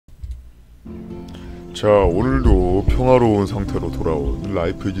자, 오늘도 평화로운 상태로 돌아온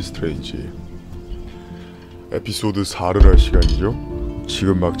라이프 이즈 스트레인지 에피소드 4를 할 시간이죠.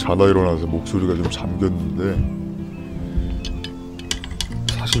 지금 막 자다 일어나서 목소리가 좀 잠겼는데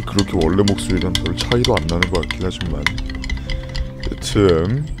사실 그렇게 원래 목소리랑 별 차이도 안 나는 것 같긴 하지만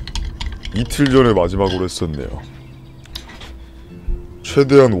여튼 이틀 전에 마지막으로 했었네요.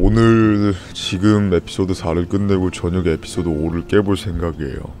 최대한 오늘 지금 에피소드 4를 끝내고 저녁에 에피소드 5를 깨볼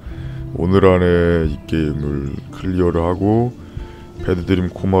생각이에요. 오늘 안에 이 게임을 클리어를 하고 배드드림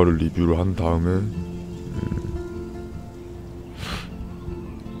코마를 리뷰를 한 다음에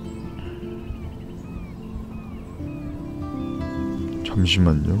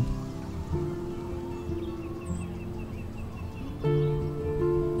잠시만요.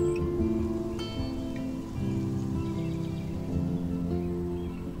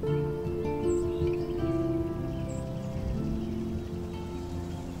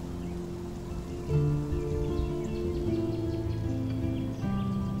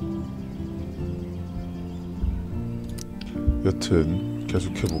 여튼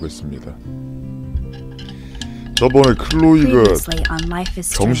계속해보겠습니다. 저번에 클로이가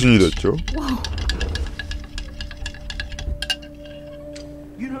정신이 됐죠?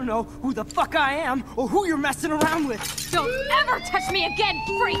 You don't know who the fuck I am or who you're messing around with. Don't ever touch me again,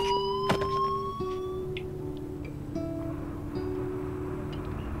 freak!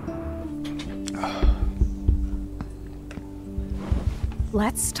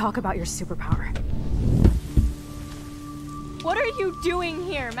 Let's talk about your superpower. What are you doing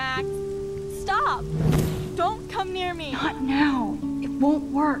here, Max? Stop! Don't come near me! Not now. It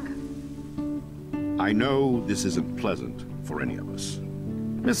won't work. I know this isn't pleasant for any of us.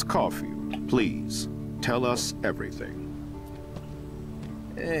 Miss Caulfield, please, tell us everything.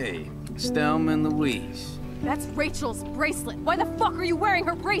 Hey, Stelma and Louise. That's Rachel's bracelet! Why the fuck are you wearing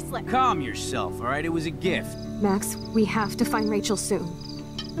her bracelet? Calm yourself, alright? It was a gift. Max, we have to find Rachel soon.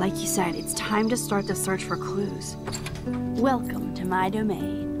 Like you said, it's time to start the search for clues. Welcome to my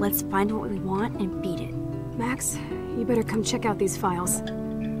domain. Let's find what we want and beat it. Max, you better come check out these files.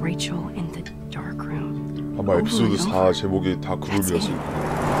 Rachel in the dark room. 아마 에피소드 4 제목이 다크룸이었을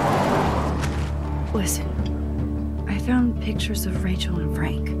거예요. Listen, I found pictures of Rachel and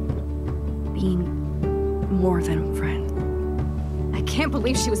Frank being more than friends. I can't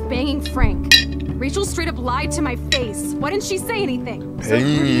believe she was banging Frank. Rachel straight up lied to my face. Why didn't she say anything?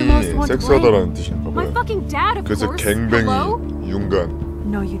 뱅잉이 섹스하다라는 뜻인가 My 봐요. fucking dad, of 그래서 course. 갱뱅이, Hello? 윤간.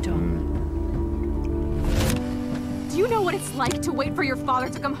 No, you don't. Do you know what it's like to wait for your father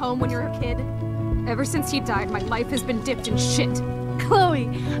to come home when you're a kid? Ever since he died, my life has been dipped in shit. Chloe,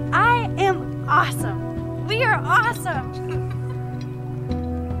 I am awesome. We are awesome.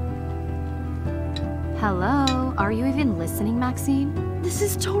 Hello? Are you even listening, Maxine? This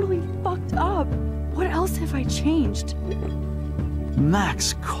is totally fucked up. What else have I changed?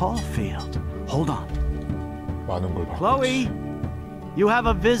 Max Caulfield. Hold on. 많은 걸 Chloe, you have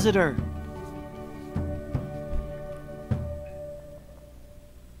a visitor.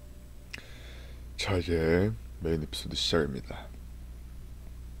 자, 이제 메인 에피소드 시작입니다.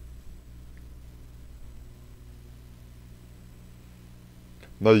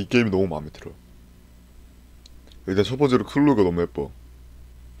 나 이 게임이 너무 마음에 들어. 일단 첫 번째로 클로이가 너무 예뻐.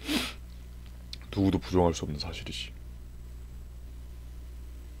 누구도 부정할 수 없는 사실이지.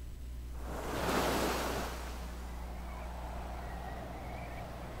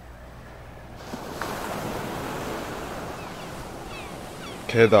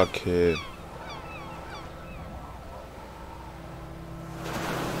 개다 개.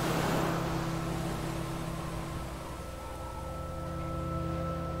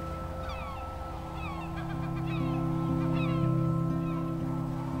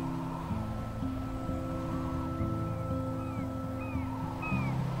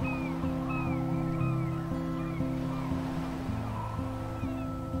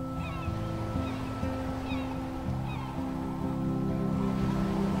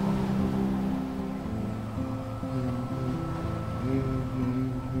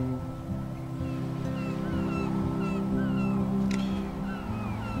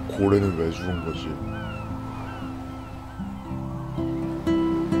 고래는 왜 죽은 거지?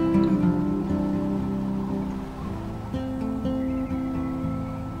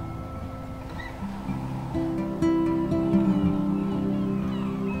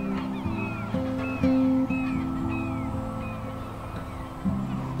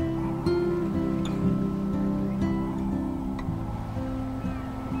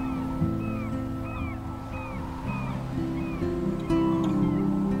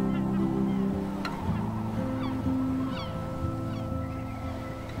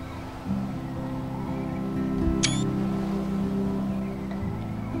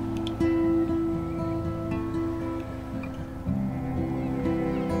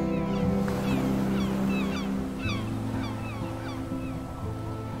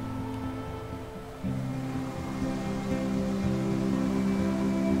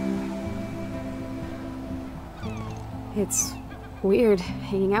 It's weird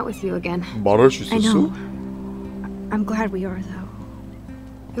hanging out with you again. 말할 수 I 있었어? know. I'm glad we are, though.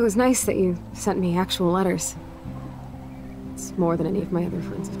 It was nice that you sent me actual letters. It's more than any of my other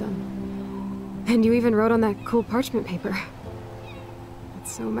friends have done. And you even wrote on that cool parchment paper.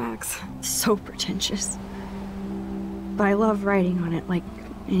 That's so Max. So pretentious. But I love writing on it like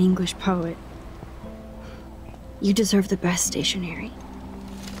an English poet. You deserve the best stationery.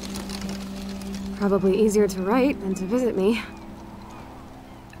 Probably easier to write than to visit me.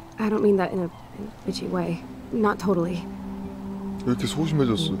 I don't mean that in a bitchy way. Not totally. 왜 이렇게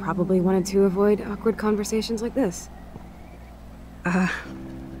소심해졌어? You probably wanted to avoid awkward conversations like this.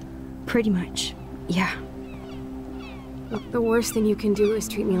 Pretty much. Yeah. Look, the worst thing you can do is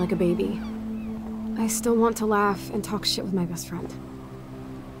treat me like a baby. I still want to laugh and talk shit with my best friend.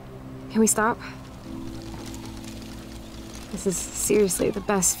 Can we stop? This is seriously the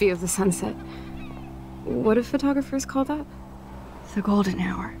best view of the sunset. What do photographers call that? The golden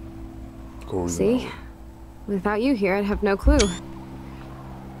hour. See? Without you here, I'd have no clue.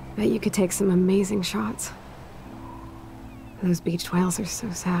 Bet you could take some amazing shots. Those beached whales are so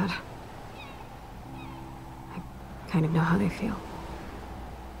sad. I kind of know how they feel.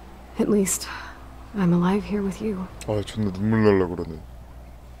 At least, I'm alive here with you. 아, 존나 눈물 날라 그러네.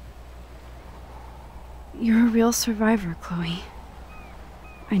 You're a real survivor, Chloe.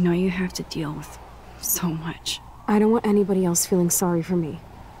 I know you have to deal with so much. I don't want anybody else feeling sorry for me.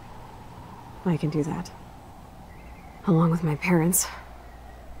 I can do that. Along with my parents.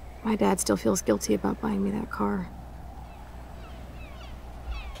 My dad still feels guilty about buying me that car.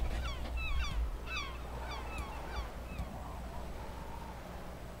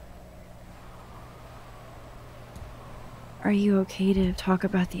 Are you okay to talk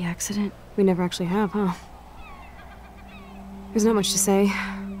about the accident? We never actually have, huh? There's not much to say.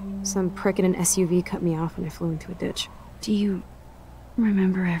 Some prick in an SUV cut me off when I flew into a ditch. Do you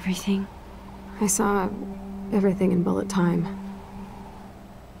remember everything? I saw everything in bullet time.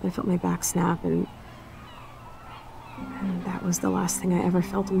 I felt my back snap, and that was the last thing I ever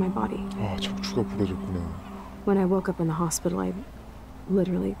felt in my body. 아, 척추가 부러졌구나. When I woke up in the hospital, I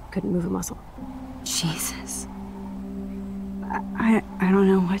literally couldn't move a muscle. Jesus. I don't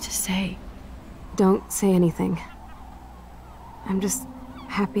know what to say. Don't say anything. I'm just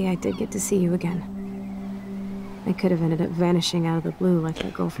happy I did get to see you again. I could have ended up vanishing out of the blue like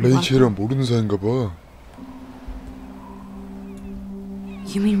that girl from 레이첼이랑 모르는 사이인가 봐.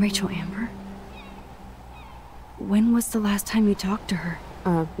 You mean Rachel Amber? When was the last time you talked to her?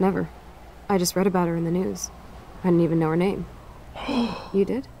 Never. I just read about her in the news. I didn't even know her name. You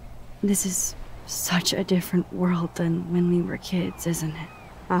did? This is such a different world than when we were kids, isn't it?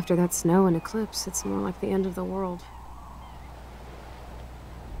 After that snow and eclipse, it's more like the end of the world.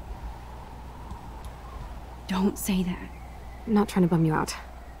 Don't say that. I'm not trying to bum you out.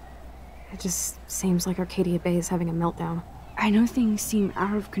 It just seems like Arcadia Bay is having a meltdown. I know things seem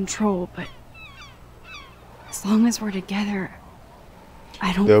out of control, but as long as we're together,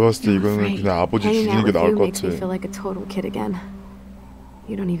 I don't 내가 봤을 때 feel 이거는 afraid. 그냥 아버지 Hanging 죽이는 out 게 with 나을 you 것 makes me 같아. feel like a total kid again.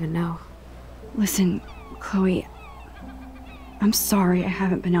 You don't even know. Listen, Chloe, I'm sorry I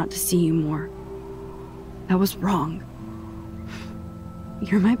haven't been out to see you more. That was wrong.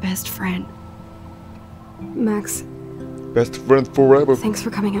 You're my best friend. Max, Best friend forever. thanks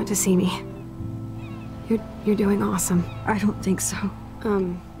for coming out to see me. You're doing awesome. I don't think so.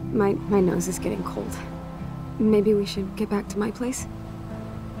 My nose is getting cold. Maybe we should get back to my place?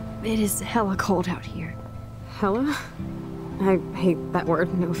 It is hella cold out here. Hella? I hate that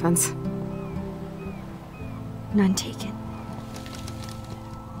word, no offense. None taken.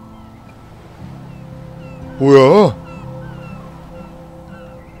 뭐야?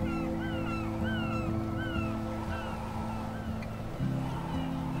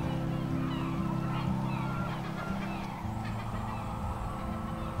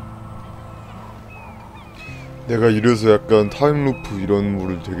 내가 이래서 약간 타임루프 이런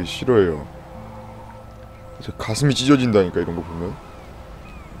거를 되게 싫어해요. 진짜 가슴이 찢어진다니까 이런 거 보면.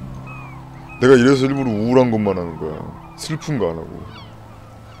 내가 이래서 일부러 우울한 것만 하는 거야. 슬픈 거 안 하고.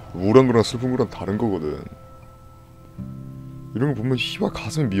 우울한 거랑 슬픈 거랑 다른 거거든. 이런 거 보면 씨발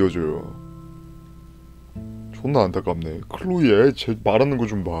가슴이 미어져요. 존나 안타깝네. 클로이 쟤 말하는 거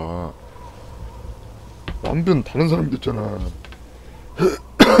좀 봐. 완전 다른 사람이 됐잖아.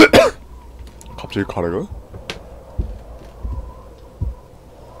 갑자기 가래가?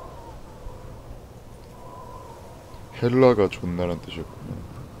 헬라가 존나란 뜻이었구나.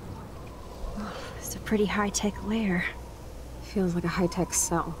 It's a pretty high-tech lair. Feels like a high-tech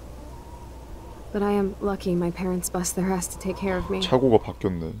cell. But I am lucky my parents bust their ass to take care of me. 차고가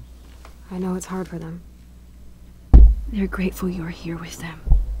바뀌었네. I know it's hard for them. They're grateful you're here with them.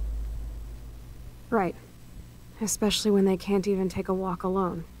 Right. Especially when they can't even take a walk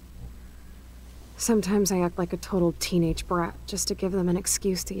alone. Sometimes I act like a total teenage brat just to give them an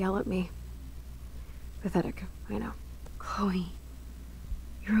excuse to yell at me. Pathetic, I know. Chloe,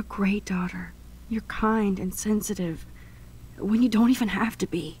 you're a great daughter. You're kind and sensitive when you don't even have to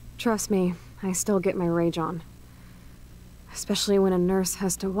be. Trust me, I still get my rage on. Especially when a nurse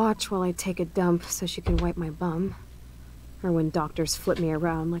has to watch while I take a dump so she can wipe my bum. Or when doctors flip me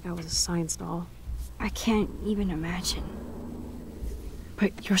around like I was a science doll. I can't even imagine.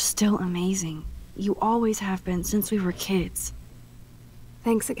 But you're still amazing. You always have been since we were kids.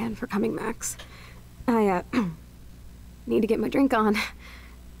 Thanks again for coming, Max. I, need to get my drink on.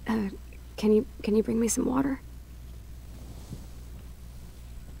 Can you bring me some water?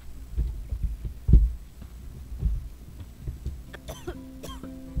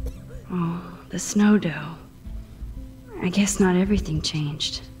 Oh, the snow dough. I guess not everything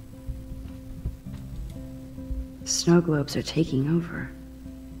changed. Snow globes are taking over.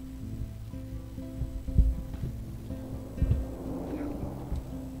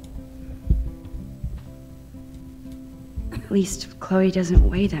 At least Chloe doesn't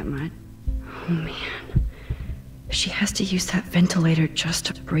weigh that much. Oh man. She has to use that ventilator just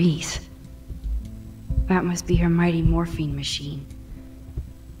to breathe. That must be her mighty morphine machine.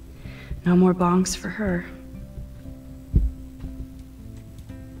 No more bongs for her.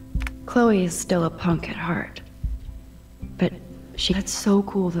 Chloe is still a punk at heart. But that's so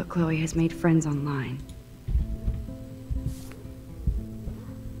cool that Chloe has made friends online.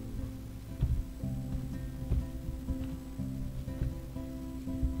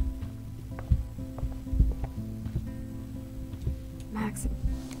 Max.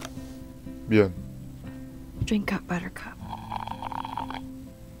 미안. Drink up, Buttercup.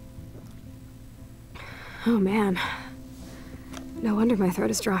 Oh man. No wonder my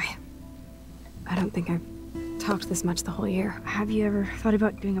throat is dry. I don't think I've talked this much the whole year. Have you ever thought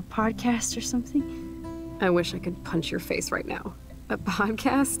about doing a podcast or something? I wish I could punch your face right now. A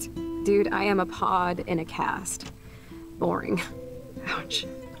podcast? Dude, I am a pod in a cast. Boring. Ouch.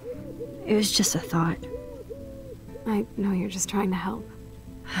 It was just a thought. I know you're just trying to help.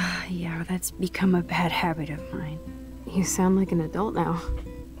 Yeah, that's become a bad habit of mine. You sound like an adult now.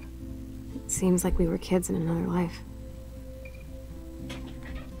 It seems like we were kids in another life.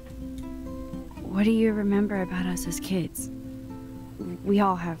 What do you remember about us as kids? We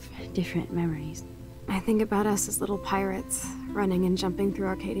all have different memories. I think about us as little pirates, running and jumping through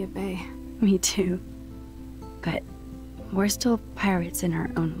Arcadia Bay. Me too. But we're still pirates in our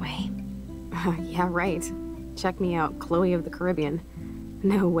own way. Yeah, right. Check me out, Chloe of the Caribbean.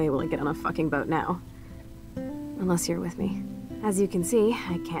 No way will I get on a fucking boat now. Unless you're with me. As you can see,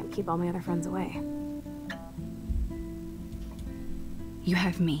 I can't keep all my other friends away. You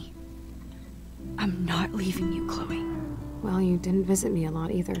have me. I'm not leaving you, Chloe. Well, you didn't visit me a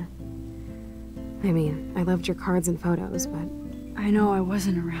lot either. I mean, I loved your cards and photos, but... I know I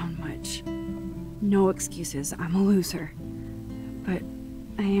wasn't around much. No excuses, I'm a loser. But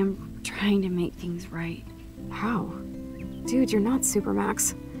I am trying to make things right. How? Dude, you're not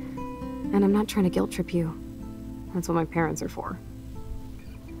Supermax. And I'm not trying to guilt trip you. That's what my parents are for.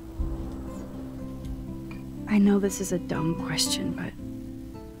 I know this is a dumb question, but...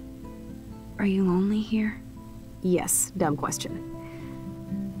 Are you lonely here? Yes, dumb question.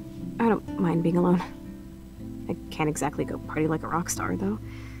 I don't mind being alone. I can't exactly go party like a rock star, though.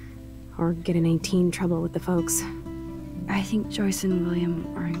 Or get in any teen trouble with the folks. I think Joyce and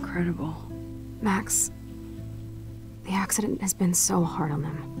William are incredible. Max, the accident has been so hard on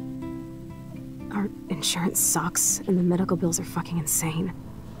them. Our insurance sucks, and the medical bills are fucking insane.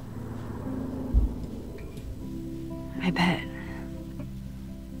 I bet.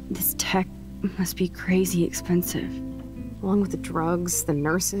 This tech must be crazy expensive. Along with the drugs, the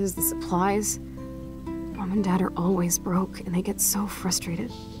nurses, the supplies. Mom and Dad are always broke, and they get so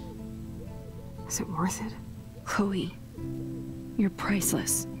frustrated. Is it worth it? Chloe, you're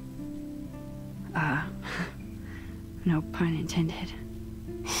priceless. No pun intended.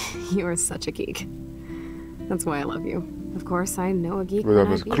 You are such a geek. That's why I love you. Of course, I know a geek when I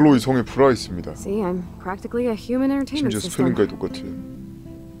왜냐면 be. 클로이 성이 프라이스입니다. See, I'm practically a human entertainment 심지어 system. 스펠링까지 똑같이.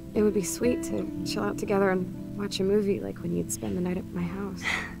 It would be sweet to chill out together and watch a movie like when you'd spend the night at my house.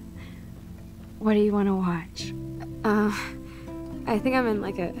 What do you want to watch? I think I'm in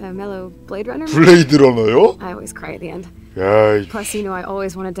like a mellow Blade Runner mood. 블레이드 러너요? I always cry at the end. 야, 이 Plus, you know, I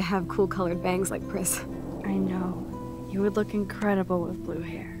always wanted to have cool colored bangs like Pris. I know. You would look incredible with blue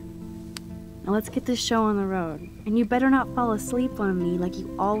hair. Now let's get this show on the road. And you better not fall asleep on me like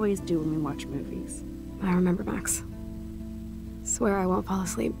you always do when we watch movies. I remember, Max. Swear I won't fall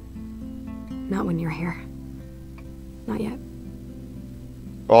asleep. Not when you're here. Not yet.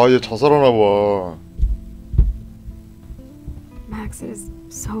 아, 얘 자살하나 봐. Max, it is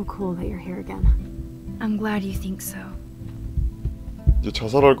so cool that you're here again. I'm glad you think so. 얘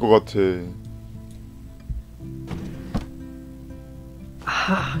자살할 것 같아.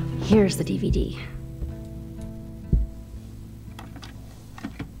 Ah, here's the DVD.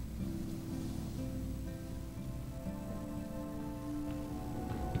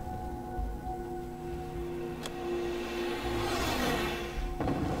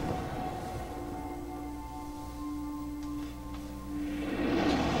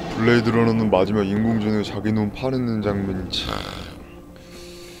 블레이드 러너는 마지막 인공지능에 자기 눈 파는 장면이 참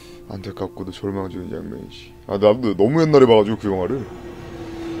안타깝고도 절망적인 장면이지. 아, 나도 너무 옛날에 봐가지고 그 영화를.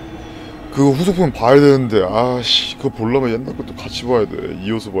 그거 후속편 봐야 되는데 아씨 그거 보려면 옛날 것도 같이 봐야 돼.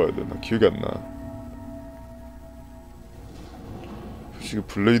 이어서 봐야 돼. 나 기억이 안 나. 솔직히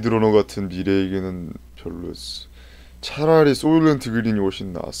블레이드 러너 같은 미래에게는 별로였어. 차라리 소일런트 그린이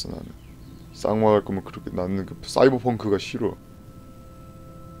훨씬 나았어. 나는 쌍화할 거면 그렇게. 나는 그 사이버펑크가 싫어.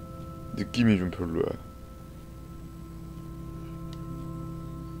 느낌이 좀 별로야.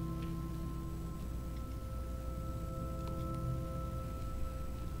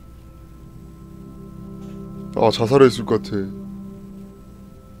 아, 자살했을 것 같아.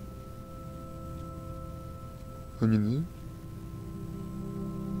 아니네?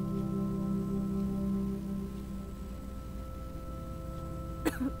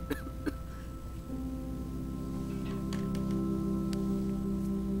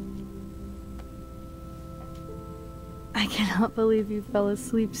 I cannot believe you fell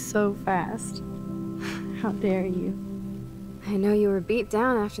asleep so fast. How dare you? I know you were beat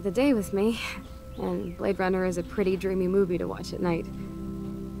down after the day with me, and Blade Runner is a pretty dreamy movie to watch at night.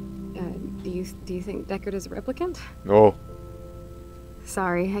 Do you think Deckard is a replicant? 어.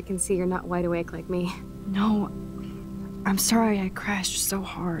 Sorry, I can see you're not wide awake like me. No, I'm sorry I crashed so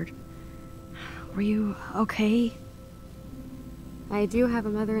hard. Were you okay? I do have a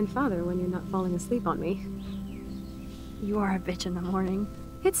mother and father when you're not falling asleep on me. You are a bitch in the morning.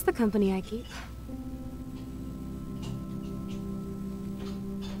 It's the company I keep.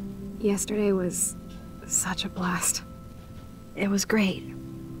 Yesterday was such a blast. It was great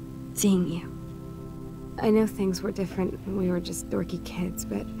seeing you. I know things were different when we were just dorky kids,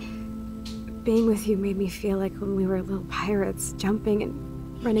 but being with you made me feel like when we were little pirates, jumping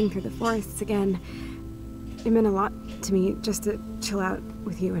and running through the forests again. It meant a lot to me just to chill out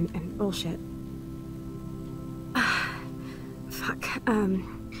with you and bullshit. Fuck.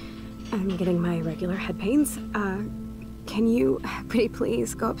 I'm getting my regular head pains. Can you, pretty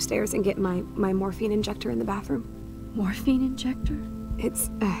please, go upstairs and get my morphine injector in the bathroom? Morphine injector?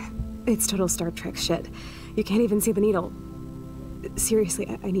 It's total Star Trek shit. You can't even see the needle. Seriously,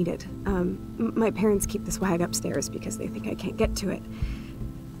 I need it. My parents keep the swag upstairs because they think I can't get to it.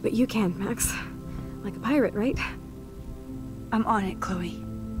 But you can, Max. Like a pirate, right? I'm on it, Chloe.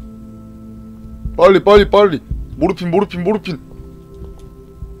 빨리. 모르핀.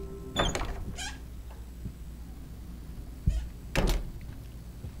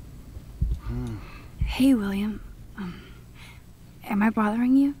 Hey, William. Am I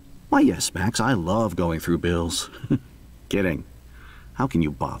bothering you? Why, yes, Max. I love going through bills. Kidding. How can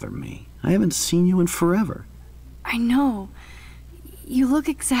you bother me? I haven't seen you in forever. I know. You look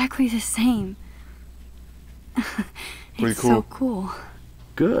exactly the same. Pretty It's cool. so cool.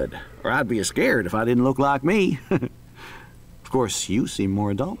 Good. Or I'd be scared if I didn't look like me. Of course, you seem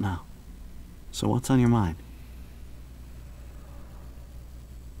more adult now. So what's on your mind?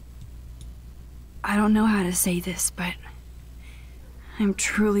 I don't know how to say this, but I'm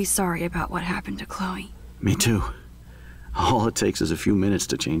truly sorry about what happened to Chloe. Me too. All it takes is a few minutes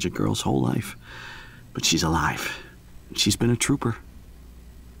to change a girl's whole life. But she's alive. She's been a trooper.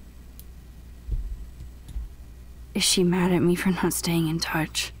 Is she mad at me for not staying in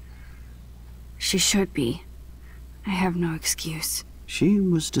touch? She should be. I have no excuse. She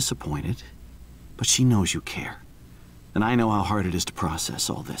was disappointed, but she knows you care. And I know how hard it is to process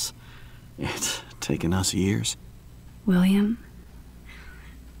all this. It's taken us years. William,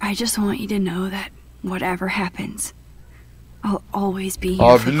 I just want you to know that whatever happens, I'll always be here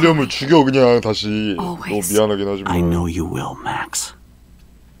아, for 윌리엄을 Chloe. 죽여 그냥 다시. 너무 Always. 미안하긴 하지만. I know you will, Max.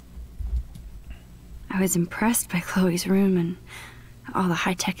 I was impressed by Chloe's room and all the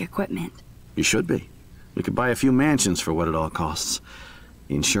high-tech equipment. You should be. We could buy a few mansions for what it all costs.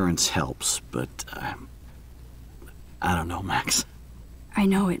 The insurance helps, but I don't know, Max. I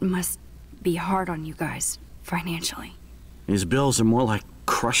know it must be hard on you guys, financially. These bills are more like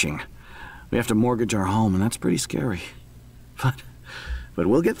crushing. We have to mortgage our home, and that's pretty scary. But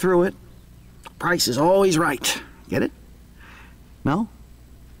we'll get through it. Price is always right. Get it? No?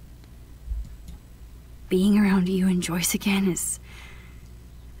 Being around you and Joyce again is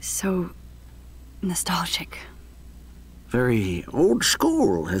so nostalgic. Very old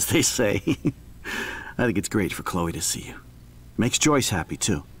school, as they say. I think it's great for Chloe to see you. Makes Joyce happy,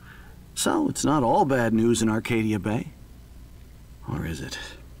 too. So, it's not all bad news in Arcadia Bay. Or is it?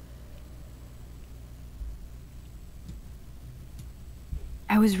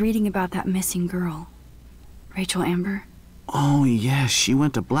 I was reading about that missing girl. Rachel Amber. Oh, yes, she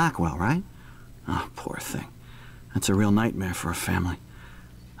went to Blackwell, right? Oh, poor thing. That's a real nightmare for a family.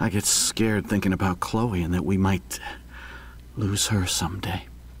 I get scared thinking about Chloe and that we might lose her someday.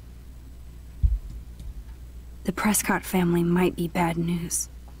 The Prescott family might be bad news.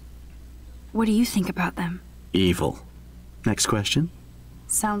 What do you think about them? Evil. Next question?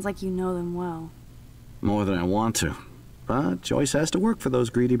 Sounds like you know them well. More than I want to. But Joyce has to work for those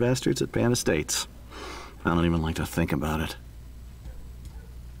greedy bastards at Pan Estates. I don't even like to think about it.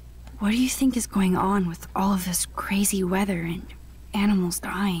 What do you think is going on with all of this crazy weather and animals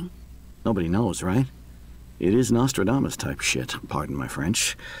dying? Nobody knows, right? It is Nostradamus type shit, pardon my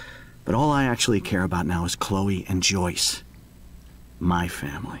French. But all I actually care about now is Chloe and Joyce. My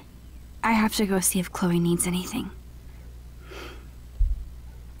family. I have to go see if Chloe needs anything.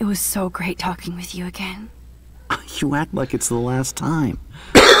 It was so great talking with you again. You act like it's the last time.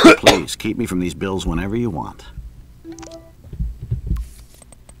 Please, keep me from these bills whenever you want.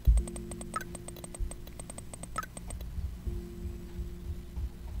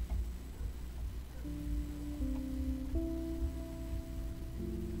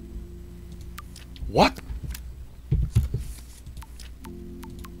 What?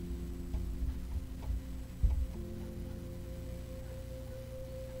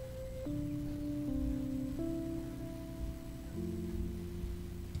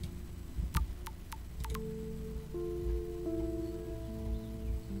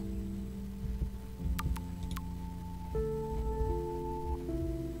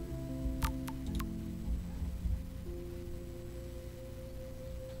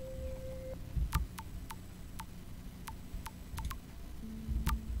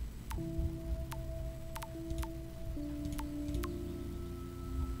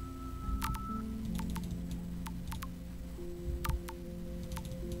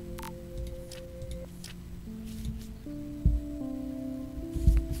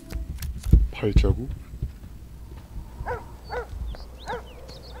 발자국?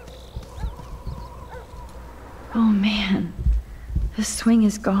 Oh man, the swing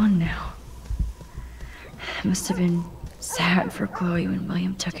is gone now. It must have been sad for Chloe when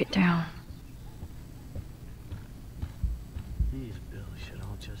William took it down. These bills should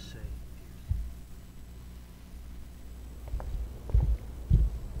all just say.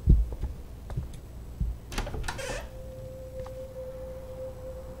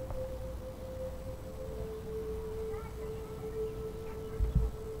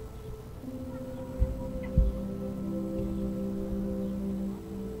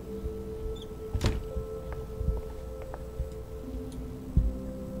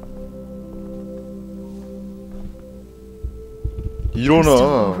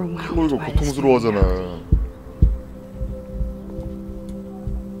 일어나. 클로이가 고통스러워하잖아.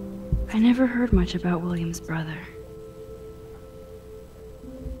 I never heard much about William's brother.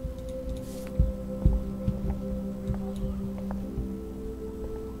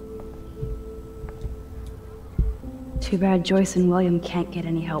 Too bad Joyce and William can't get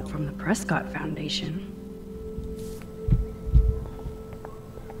any help from the Prescott Foundation.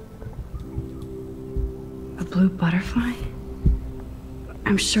 A blue butterfly?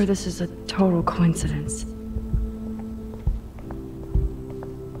 I'm sure this is a total coincidence.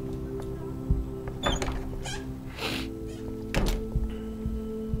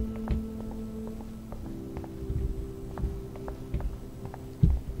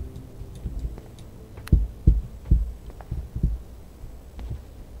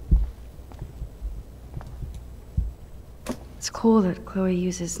 It's cool that Chloe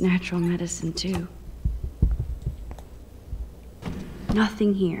uses natural medicine too.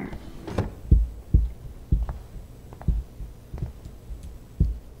 Nothing here.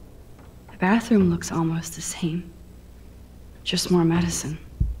 The bathroom looks almost the same. Just more medicine.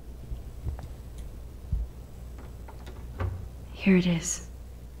 Here it is.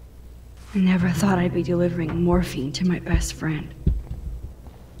 I never thought I'd be delivering morphine to my best friend.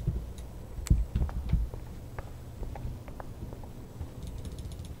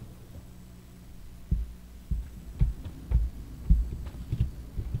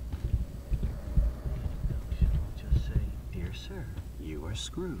 we're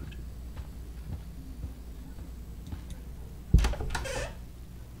screwed.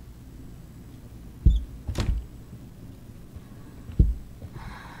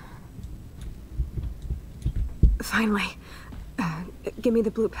 Finally. Give me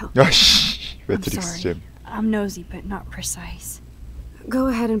the blue pill. 야씨 I'm 매트릭스 sorry. 잼. I'm nosy, but not precise. Go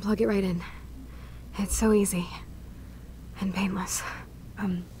ahead and plug it right in. It's so easy. And painless.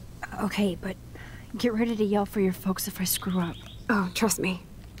 Okay, but get ready to yell for your folks if I screw up. Oh, trust me.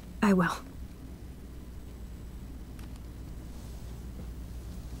 I will.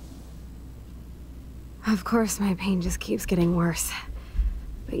 Of course, my pain just keeps getting worse.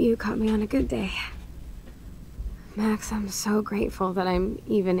 But you caught me on a good day. Max, I'm so grateful that I'm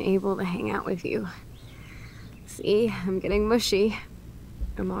even able to hang out with you. See, I'm getting mushy.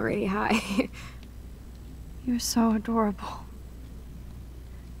 I'm already high. You're so adorable.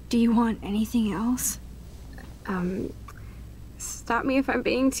 Do you want anything else? Stop me if I'm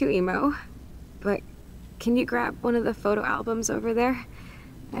being too emo, but can you grab one of the photo albums over there?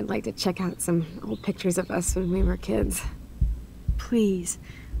 I'd like to check out some old pictures of us when we were kids. Please.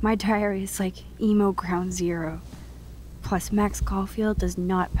 My diary is like emo ground zero. Plus, Max Caulfield does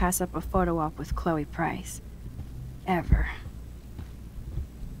not pass up a photo op with Chloe Price. Ever.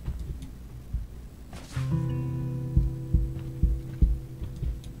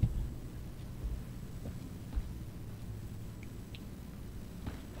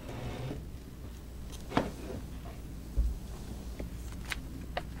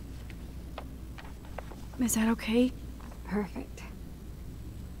 Is that okay? Perfect.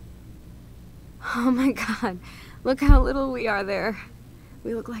 Oh my god, look how little we are there.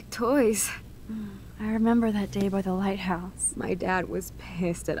 We look like toys. I remember that day by the lighthouse. My dad was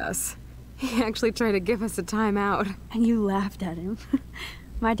pissed at us. He actually tried to give us a timeout. And you laughed at him.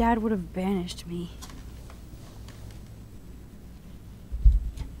 My dad would have banished me.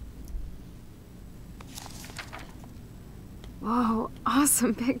 Whoa,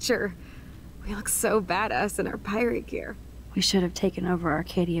 awesome picture. We look so badass in our pirate gear. We should have taken over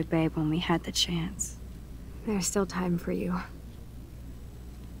Arcadia Bay when we had the chance. There's still time for you.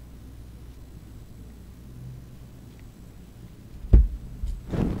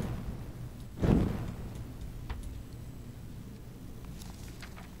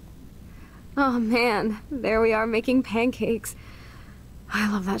 Oh man, there we are making pancakes.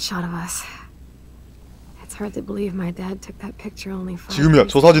 I love that shot of us. It's hard to believe my dad took that picture only 5 지금이야.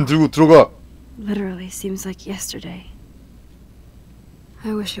 years 저 사진 들고 들어가. Literally seems like yesterday.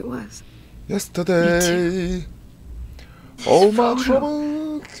 I wish it was. Yesterday, all my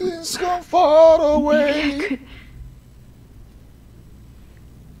trouble things gone far away.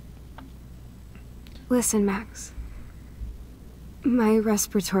 Listen, Max. My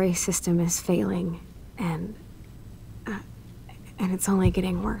respiratory system is failing, and it's only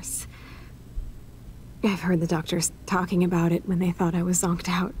getting worse. I've heard the doctors talking about it when they thought I was zonked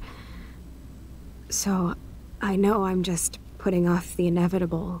out. So, I know I'm just putting off the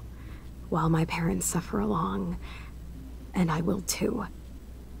inevitable while my parents suffer along, and I will too.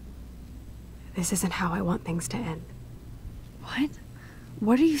 This isn't how I want things to end. What?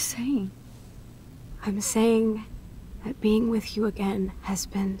 What are you saying? I'm saying that being with you again has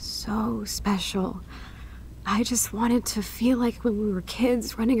been so special. I just wanted to feel like when we were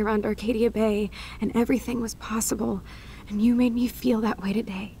kids running around Arcadia Bay and everything was possible, and you made me feel that way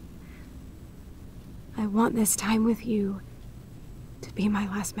today. I want this time with you to be my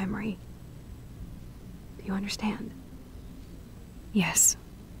last memory. Do you understand? Yes,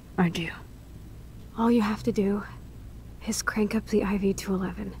 I do. All you have to do is crank up the IV to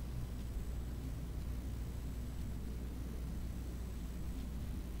 11.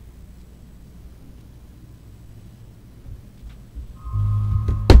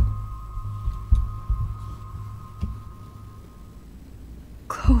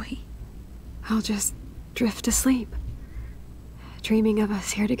 Chloe. I'll just drift to sleep, dreaming of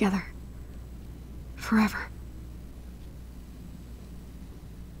us here together. Forever.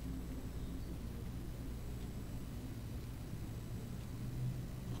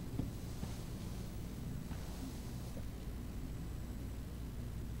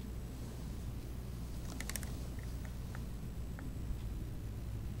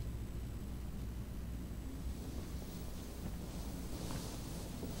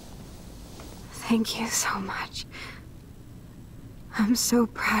 Thank you so much. I'm so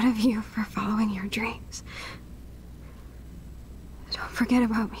proud of you for following your dreams. Don't forget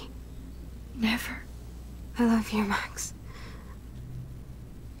about me. Never. I love you, Max.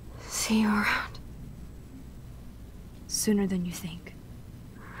 See you around. Sooner than you think.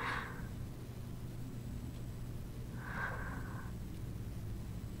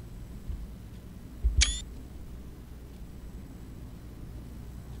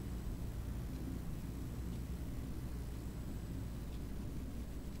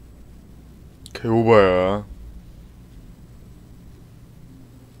 개오바야.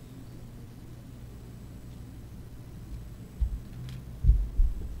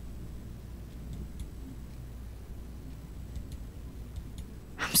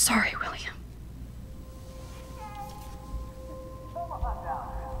 I'm sorry, William.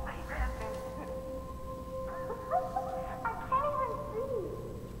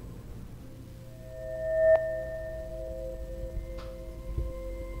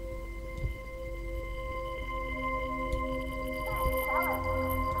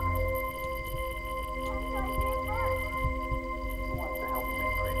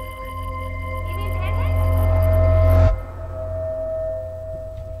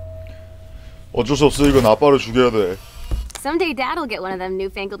 어쩔 수 없어. 이건 아빠를 죽여야 돼. Someday Dad'll get one of them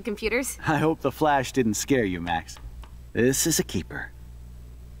newfangled computers. I hope the flash didn't scare you, Max. This is a keeper.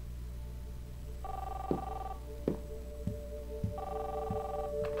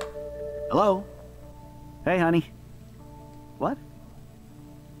 Hello? Hey, honey. What?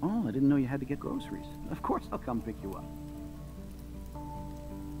 Oh, I didn't know you had to get groceries. Of course I'll come pick you up.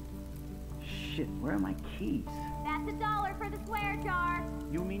 Shit, where are my keys? That's $1 for the swear jar.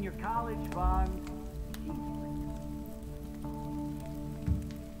 You mean your college fund?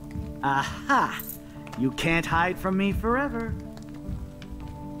 Aha! You can't hide from me forever.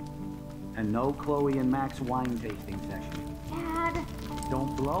 And no Chloe and Max wine tasting session. Dad.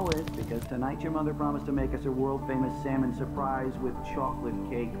 Don't blow it, because tonight your mother promised to make us a world-famous salmon surprise with chocolate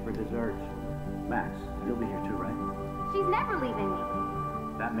cake for dessert. Max, you'll be here too, right? She's never leaving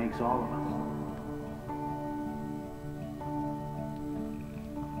me. That makes all of us.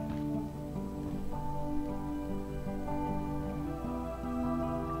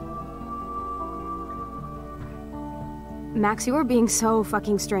 Max, you are being so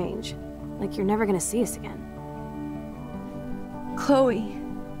fucking strange. Like you're never gonna see us again. Chloe,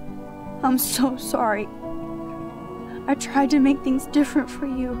 I'm so sorry. I tried to make things different for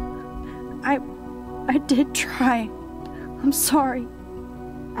you. I did try. I'm sorry.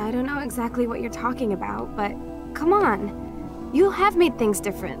 I don't know exactly what you're talking about, but come on. You have made things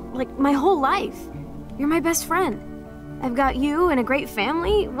different, like my whole life. You're my best friend. I've got you and a great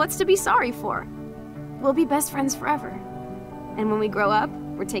family. What's to be sorry for? We'll be best friends forever. And when we grow up,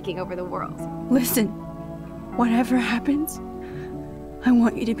 we're taking over the world. Listen, whatever happens, I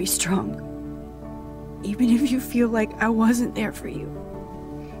want you to be strong. Even if you feel like I wasn't there for you.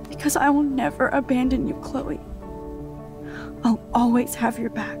 Because I will never abandon you, Chloe. I'll always have your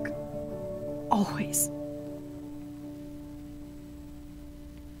back. Always.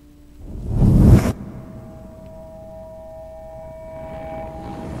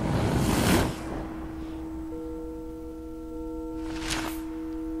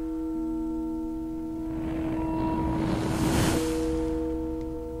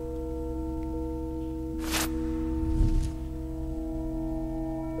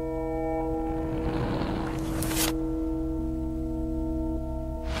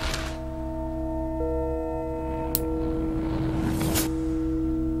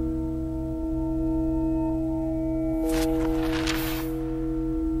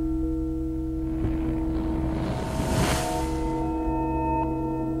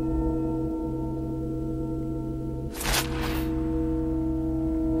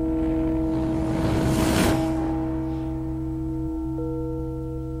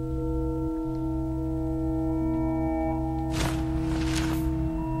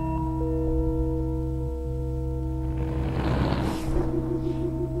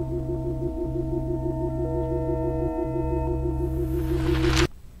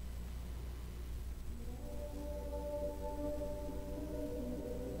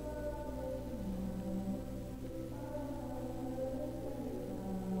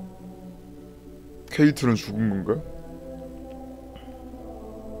 케이트는 죽은 건가?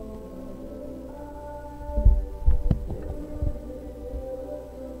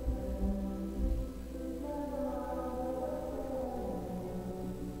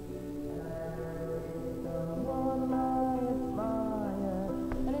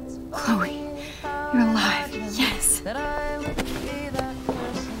 Chloe, you're alive. Yes.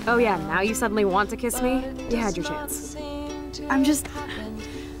 Oh yeah, now you suddenly want to kiss me? You had your chance.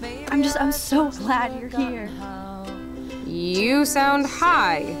 I'm so glad you're here. You sound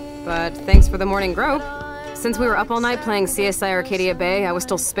high, but thanks for the morning grope. Since we were up all night playing CSI Arcadia Bay, I was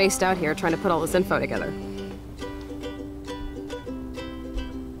still spaced out here trying to put all this info together.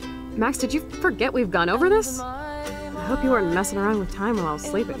 Max, did you forget we've gone over this? I hope you weren't messing around with time while I was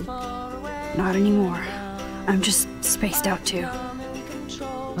sleeping. Not anymore. I'm just spaced out too.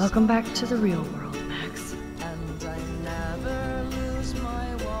 Welcome back to the real world, Max.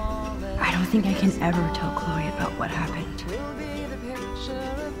 I don't think I can ever tell Chloe about what happened.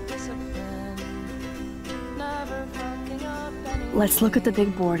 Let's look at the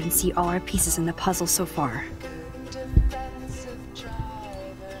big board and see all our pieces in the puzzle so far.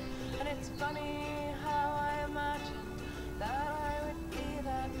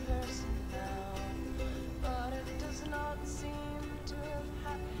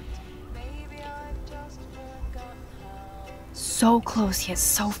 So close yet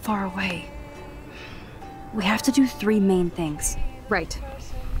so far away. We have to do 3 main things. Right.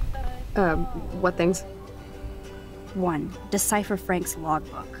 What things? 1. Decipher Frank's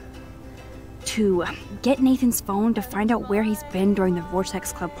logbook. 2. Get Nathan's phone to find out where he's been during the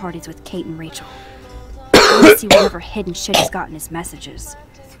Vortex Club parties with Kate and Rachel. Let's see whatever hidden shit he's got in his messages.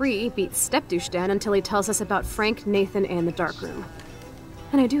 3. Beat Stepdouche down until he tells us about Frank, Nathan, and the dark room.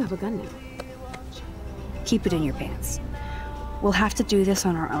 And I do have a gun now. Keep it in your pants. We'll have to do this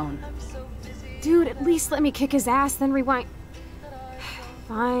on our own. Dude, at least let me kick his ass, then rewind.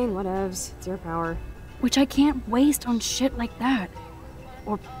 Fine, whatevs. It's your power. Which I can't waste on shit like that.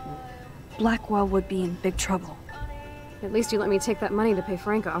 Or Blackwell would be in big trouble. At least you let me take that money to pay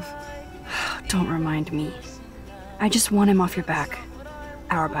Frank off. Don't remind me. I just want him off your back.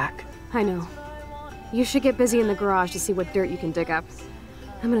 Our back. I know. You should get busy in the garage to see what dirt you can dig up.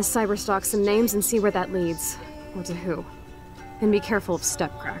 I'm gonna cyberstalk some names and see where that leads. Or to who. And be careful of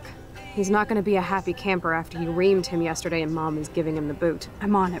Stepcrack. He's not gonna be a happy camper after you reamed him yesterday and Mom is giving him the boot.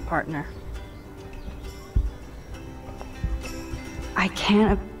 I'm on it, partner. I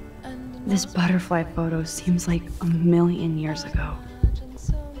can't... This butterfly photo seems like a million years ago.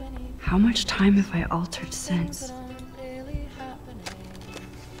 How much time have I altered since?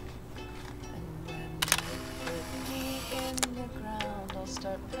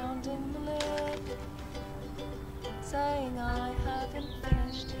 Saying I haven't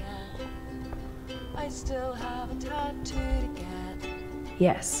finished yet. I still have a tattoo to get.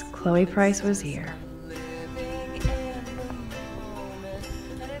 Yes, Chloe Price was here.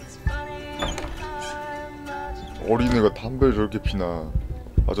 어린애가 담배를 저렇게 피나.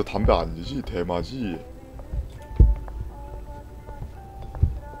 아, 저 담배 아니지? 대마지.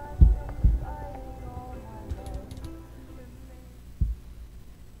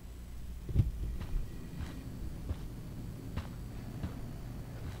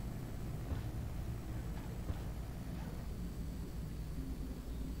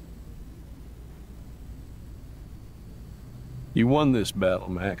 You won this battle,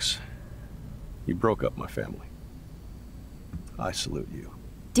 Max. You broke up my family. I salute you.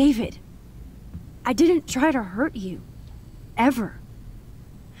 David, I didn't try to hurt you. Ever.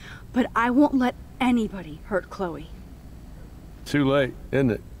 But I won't let anybody hurt Chloe. Too late,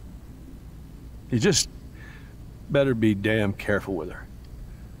 isn't it? You just better be damn careful with her.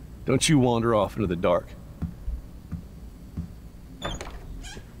 Don't you wander off into the dark.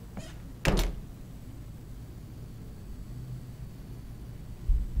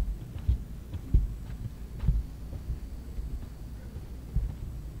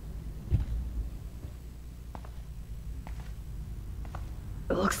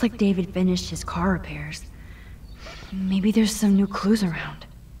 It looks like David finished his car repairs. Maybe there's some new clues around.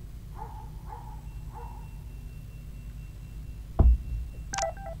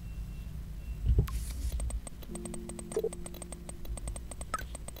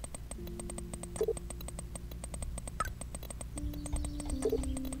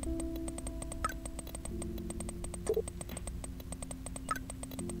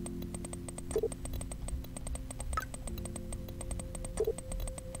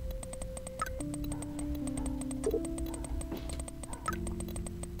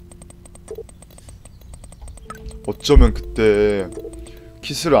 어쩌면 그때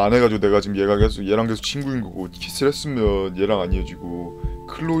키스를 안 해가지고 내가 지금 얘랑 계속 친구인 거고, 키스를 했으면 얘랑 안 이어지고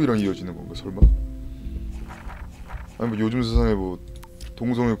클로이랑 이어지는 건가 설마? 아니 뭐 요즘 세상에 뭐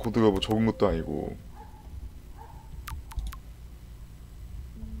동성애 코드가 뭐 적은 것도 아니고.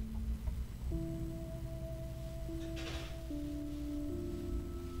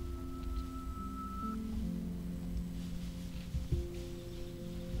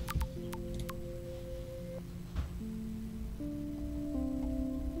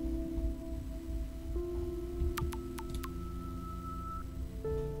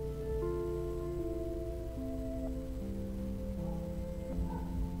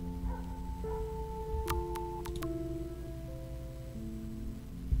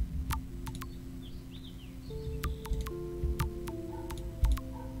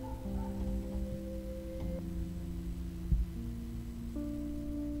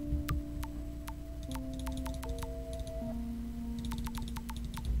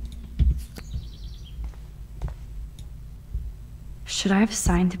 Should I have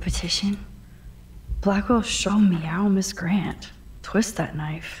signed the petition? Blackwell showed me how Miss Grant twist that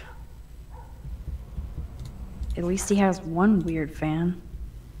knife. At least he has one weird fan.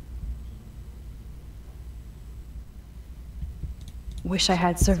 Wish I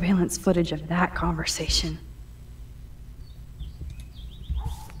had surveillance footage of that conversation.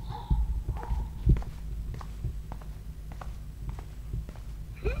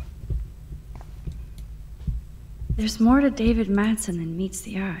 There's more to David Madsen than meets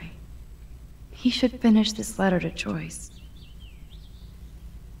the eye. He should finish this letter to Joyce.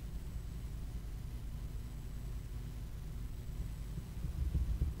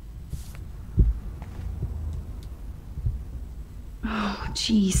 Oh,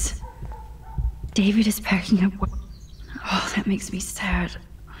 jeez. David is packing up. Oh, that makes me sad.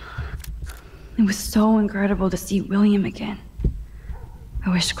 It was so incredible to see William again. I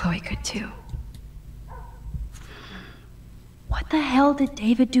wish Chloe could too. What the hell did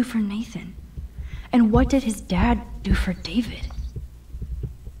David do for Nathan? And what did his dad do for David?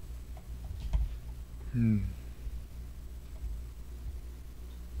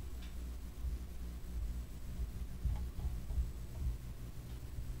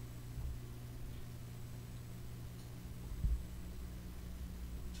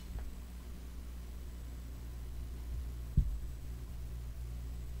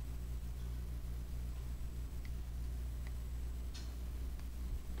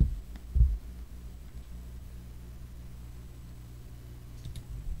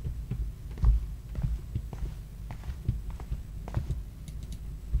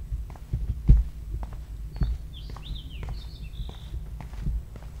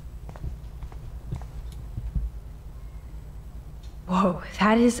 Whoa,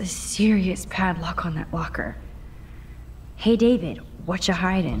 that is a serious padlock on that locker. Hey David, what you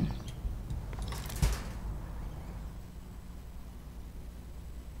hiding?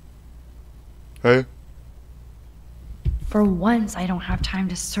 Hey? For once, I don't have time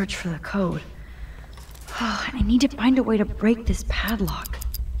to search for the code. Oh, I need to find a way to break this padlock.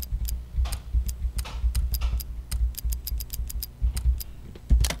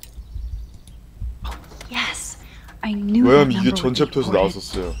 Oh, yes! I knew that 왜냐면 이게 number 전 would be 챕터에서 important.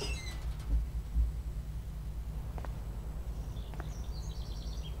 나왔었어요.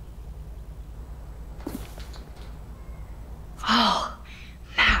 Oh,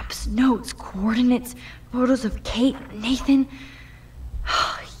 maps, notes, coordinates, photos of Kate, Nathan.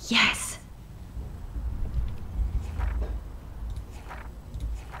 Oh, yes.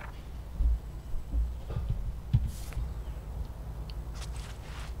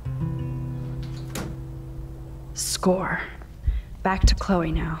 Score. Back to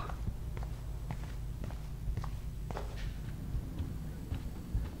Chloe now.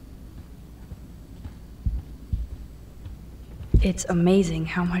 It's amazing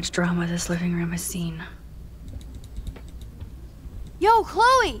how much drama this living room has seen. Yo,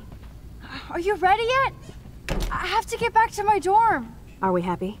 Chloe! Are you ready yet? I have to get back to my dorm. Are we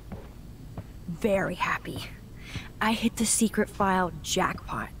happy? Very happy. I hit the secret file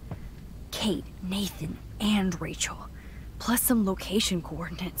jackpot. Kate, Nathan, and Rachel. Plus some location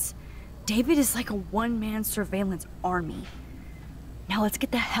coordinates. David is like a one-man surveillance army. Now let's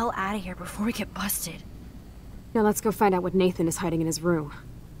get the hell out of here before we get busted. Now let's go find out what Nathan is hiding in his room.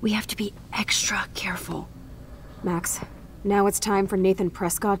 We have to be extra careful. Max, now it's time for Nathan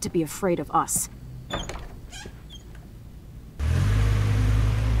Prescott to be afraid of us.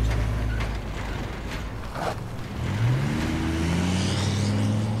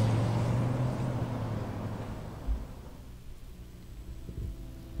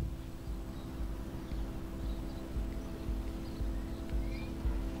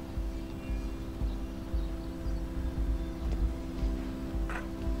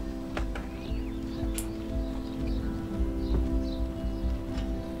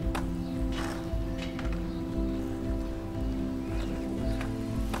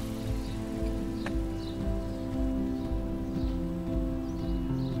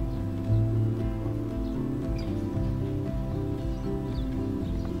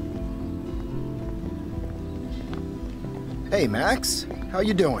 Hey, Max. How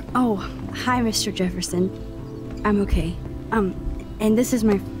you doing? Oh, hi, Mr. Jefferson. I'm okay. And this is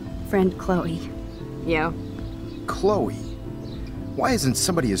my friend Chloe. Yeah. Chloe? Why isn't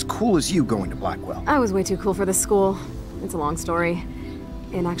somebody as cool as you going to Blackwell? I was way too cool for this school. It's a long story.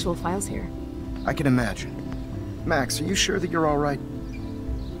 In actual files here. I can imagine. Max, are you sure that you're all right?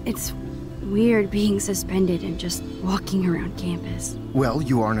 It's weird being suspended and just walking around campus. Well,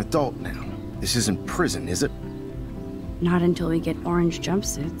 you are an adult now. This isn't prison, is it? Not until we get orange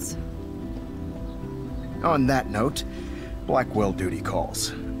jumpsuits. On that note, Blackwell duty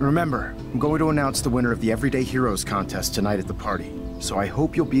calls. Remember, I'm going to announce the winner of the Everyday Heroes contest tonight at the party, so I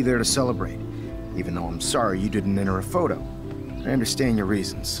hope you'll be there to celebrate, even though I'm sorry you didn't enter a photo. I understand your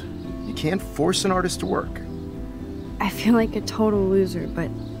reasons. You can't force an artist to work. I feel like a total loser, but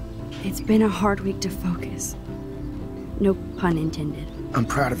it's been a hard week to focus. No pun intended. I'm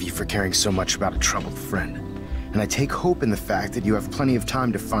proud of you for caring so much about a troubled friend, and I take hope in the fact that you have plenty of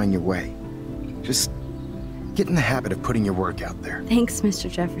time to find your way. Just get in the habit of putting your work out there. Thanks,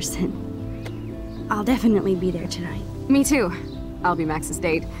 Mr. Jefferson. I'll definitely be there tonight. Me too. I'll be Max's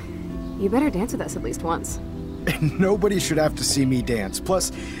date. You better dance with us at least once. Nobody should have to see me dance.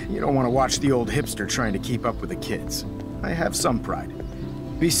 Plus, you don't want to watch the old hipster trying to keep up with the kids. I have some pride.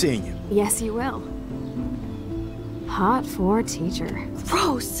 Be seeing you. Yes, you will. Hot for teacher.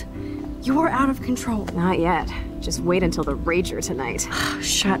 Gross! You're out of control. Not yet. Just wait until the Rager tonight.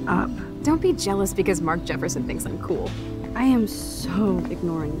 Shut up. Don't be jealous because Mark Jefferson thinks I'm cool. I am so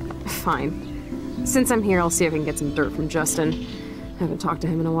ignoring you. Fine. Since I'm here, I'll see if I can get some dirt from Justin. Haven't talked to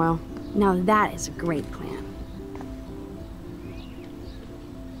him in a while. Now that is a great plan.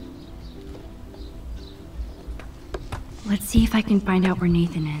 Let's see if I can find out where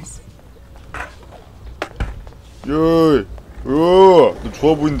Nathan is. 예이, 너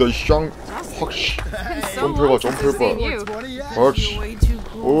좋아 보인다, 이 쌍. 확, 씨. 점프해봐, 점프해봐. 확,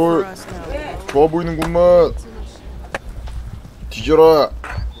 올, 좋아 보이는구만. 뒤져라.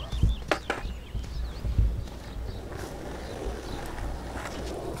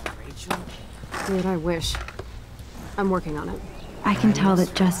 Dude, I wish. I'm working on it. I can tell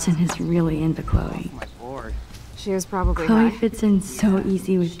that Justin is really into Chloe. She was probably Chloe high. fits in so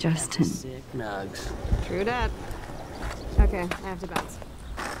easy with Justin. True dat. Okay, I have to bounce.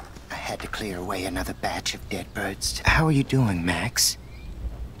 I had to clear away another batch of dead birds. How are you doing, Max?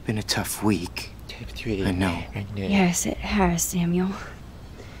 Been a tough week. I know. Yes, it has, Samuel.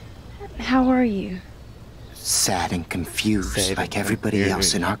 How are you? Sad and confused, like everybody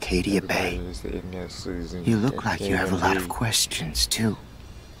else in Arcadia Bay. You look like you have a lot of questions, too.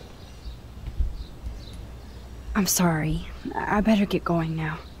 I'm sorry. I better get going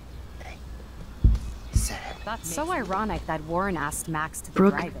now. That's so ironic that Warren asked Max to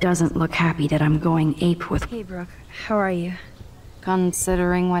Brooke doesn't look happy that I'm going ape with... Hey, Brooke. How are you?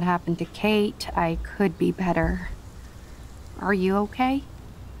 Considering what happened to Kate, I could be better. Are you okay?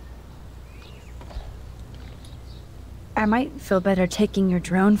 I might feel better taking your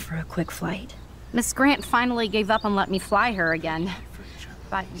drone for a quick flight. Miss Grant finally gave up and let me fly her again.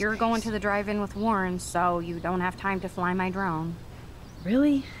 But you're going to the drive-in with Warren, so you don't have time to fly my drone.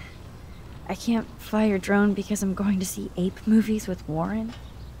 Really? I can't fly your drone because I'm going to see ape movies with Warren?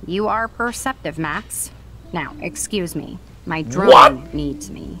 You are perceptive, Max. Now, excuse me. My drone needs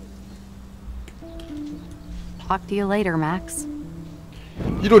me. Talk to you later, Max.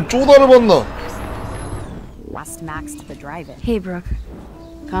 이런 쪼다를 봤나? Lost Max to the drive-in. Hey, Brooke.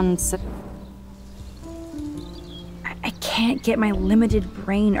 I can't get my limited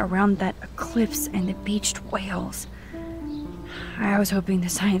brain around that eclipse and the beached whales. I was hoping the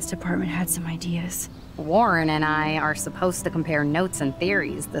science department had some ideas. Warren and I are supposed to compare notes and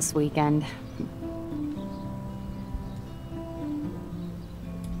theories this weekend.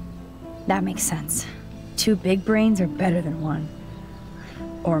 That makes sense. 2 big brains are better than 1.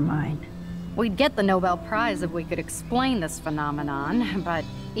 Or mine. We'd get the Nobel Prize if we could explain this phenomenon, but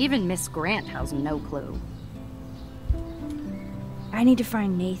even Miss Grant has no clue. I need to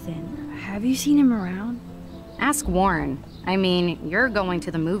find Nathan. Have you seen him around? Ask Warren. I mean, you're going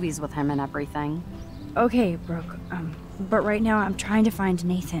to the movies with him and everything. Okay, Brooke. But right now I'm trying to find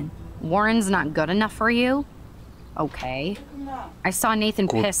Nathan. Warren's not good enough for you? Okay. I saw Nathan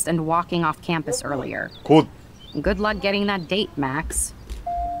pissed and walking off campus earlier. Good luck getting that date, Max.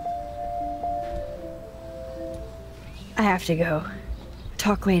 I have to go.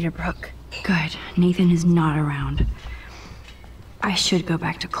 Talk later, Brooke. Good. Nathan is not around. I should go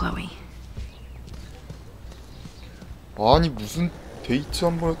back to Chloe. 아니 무슨 데이트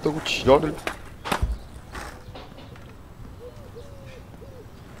한 번 했다고 지랄을.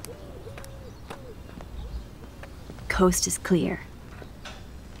 Coast is clear.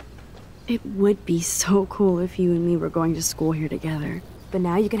 It would be so cool if you and me were going to school here together. But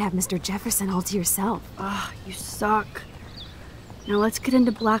now you can have Mr. Jefferson all to yourself. Ah, you suck. Now let's get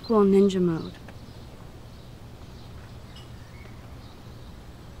into Blackwell Ninja mode.